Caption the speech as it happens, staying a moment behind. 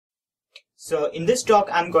So in this talk,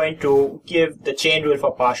 I'm going to give the chain rule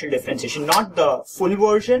for partial differentiation, not the full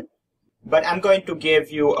version, but I'm going to give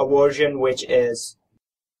you a version which is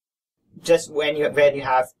just where you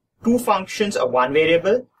have two functions of one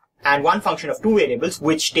variable and one function of two variables,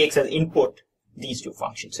 which takes as input these two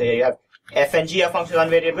functions. So here you have f and g are functions of one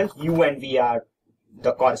variable, u and v are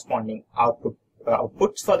the corresponding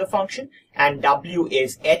outputs for the function, and w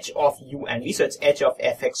is h of u and v, so it's h of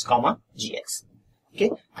fx comma gx. Okay,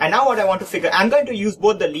 and now what I want to figure, I'm going to use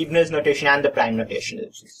both the Leibniz notation and the prime notation to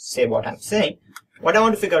say what I'm saying. What I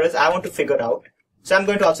want to figure is, I want to figure out, so I'm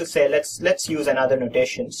going to also say, let's use another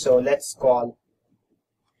notation. So let's call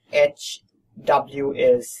hw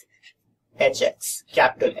is hx,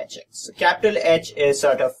 capital hx. So capital H is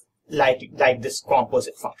sort of like this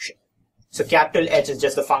composite function. So capital H is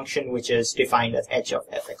just the function which is defined as h of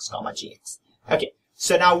fx comma gx. Okay,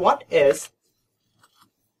 so now what is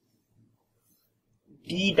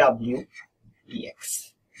dw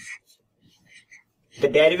dx? The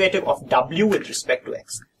derivative of w with respect to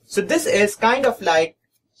x. So this is kind of like,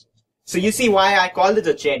 so you see why I call this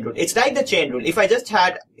a chain rule. It's like the chain rule. If I just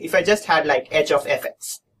had like h of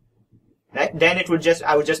fx, right, then I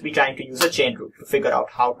would just be trying to use a chain rule to figure out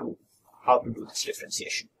how to do this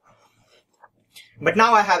differentiation. But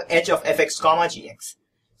now I have h of fx comma gx.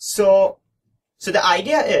 So the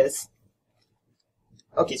idea is,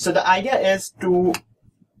 okay, so the idea is to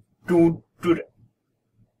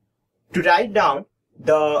write down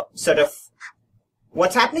the sort of,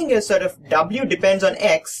 what's happening is sort of w depends on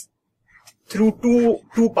x through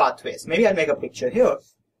two pathways. Maybe I'll make a picture here.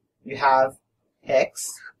 You have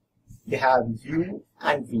x, you have u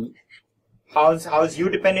and v. How's u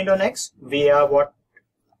dependent on x? Via what?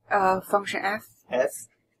 Function f. F.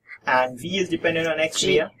 And v is dependent on x G.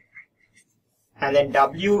 via. And then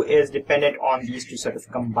w is dependent on these two sort of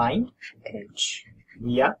combined. H.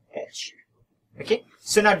 Via h. Okay.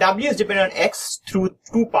 So now w is dependent on x through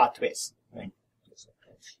two pathways. Right?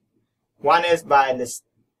 One is by this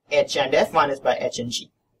h and f, one is by h and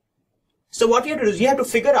g. So what we have to do is we have to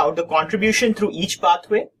figure out the contribution through each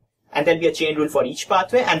pathway, and there'll be a chain rule for each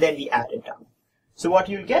pathway, and then we add it down. So what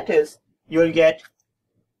you'll get is, this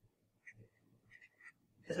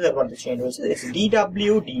is what the chain rule is. It's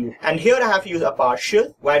dw du. And here I have to use a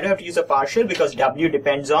partial. Why do I have to use a partial? Because w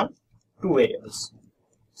depends on two variables.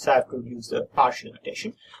 So I have to use the partial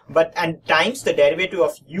notation. And times the derivative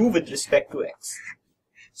of u with respect to x.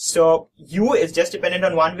 So u is just dependent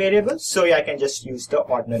on one variable, so I can just use the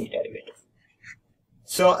ordinary derivative.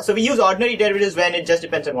 So we use ordinary derivatives when it just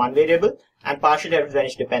depends on one variable, and partial derivatives when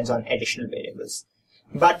it depends on additional variables.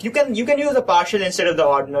 But you can use a partial instead of the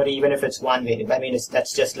ordinary, even if it's one variable. I mean,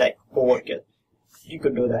 that's just like overkill. You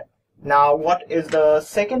could do that. Now, what is the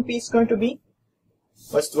second piece going to be?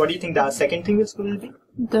 What do you think the second thing is going to be?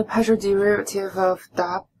 The partial derivative of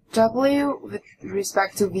w with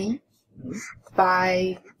respect to v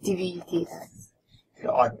by dv dx.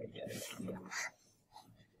 The ordinary derivative.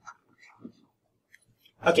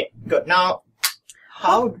 Yeah. Okay, good. Now,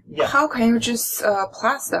 how can you just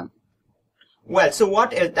plus them? Well, so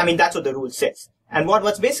that's what the rule says. And what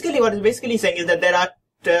it's basically saying is that there are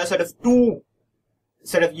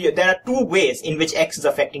two ways in which x is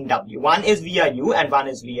affecting w. One is via u and one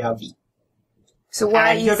is via v. So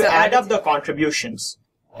why and you have to add up the contributions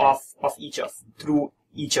through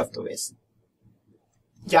each of the ways.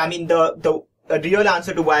 Yeah, I mean the real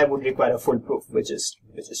answer to why would require a full proof, which is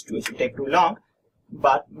true. It should take too long.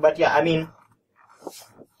 But yeah, I mean,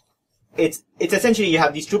 it's essentially you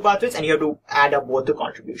have these two pathways and you have to add up both the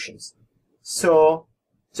contributions. So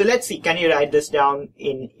let's see. Can you write this down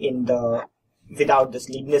without this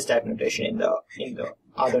Leibniz type notation in the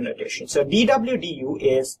other notation? So dw du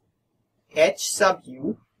is h sub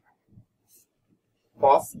u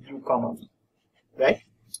of u comma v, right?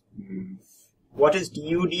 What is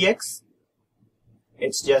du dx?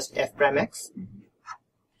 It's just f prime x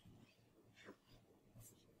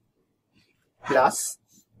plus,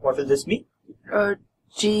 what will this be?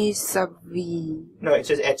 G sub v. No, it's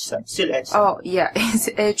just h sub, still h sub. Oh, yeah, it's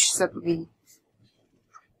h sub v.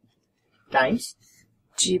 Times?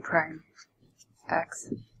 G prime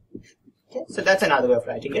x. Okay, so that's another way of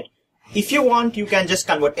writing it. If you want, you can just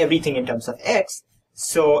convert everything in terms of x.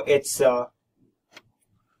 So I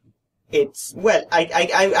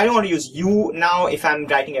don't want to use u now if I'm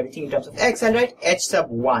writing everything in terms of x. I'll write h sub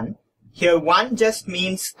 1. Here 1 just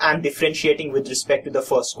means I'm differentiating with respect to the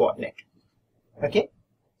first coordinate. Okay?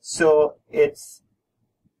 So it's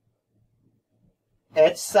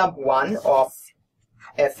h sub 1 of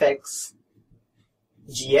fx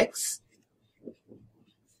gx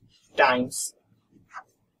times,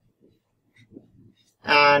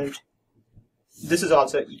 and this is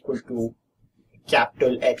also equal to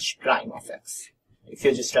capital H prime of x, if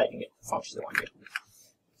you're just writing it functions the one way,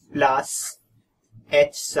 plus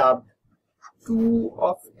H sub 2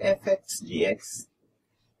 of fx gx.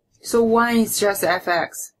 So 1 is just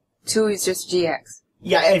fx, 2 is just gx.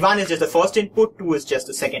 Yeah, and 1 is just the first input, 2 is just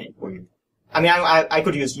the second input. I mean, I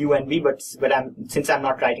could use u and v, but since I'm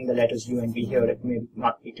not writing the letters u and v here, it may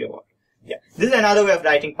not be clear what. Yeah, this is another way of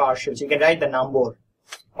writing partials. You can write the number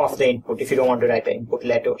of the input if you don't want to write the input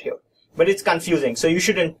letter here. But it's confusing, so you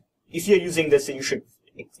shouldn't. If you're using this, you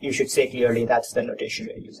should say clearly that's the notation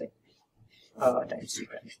we're using. Times 2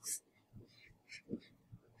 prime x.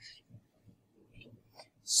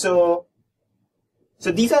 So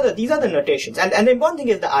these are the notations, and the important thing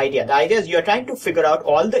is the idea. The idea is you are trying to figure out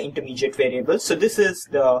all the intermediate variables. So this is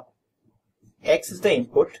the x is the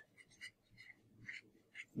input.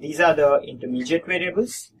 These are the intermediate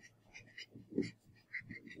variables.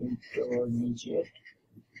 Intermediate.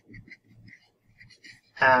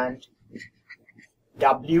 And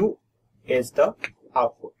w is the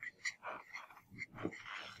output.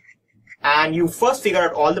 And you first figure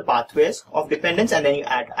out all the pathways of dependence, and then you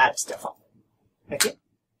add stuff up. Okay?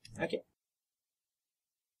 Okay.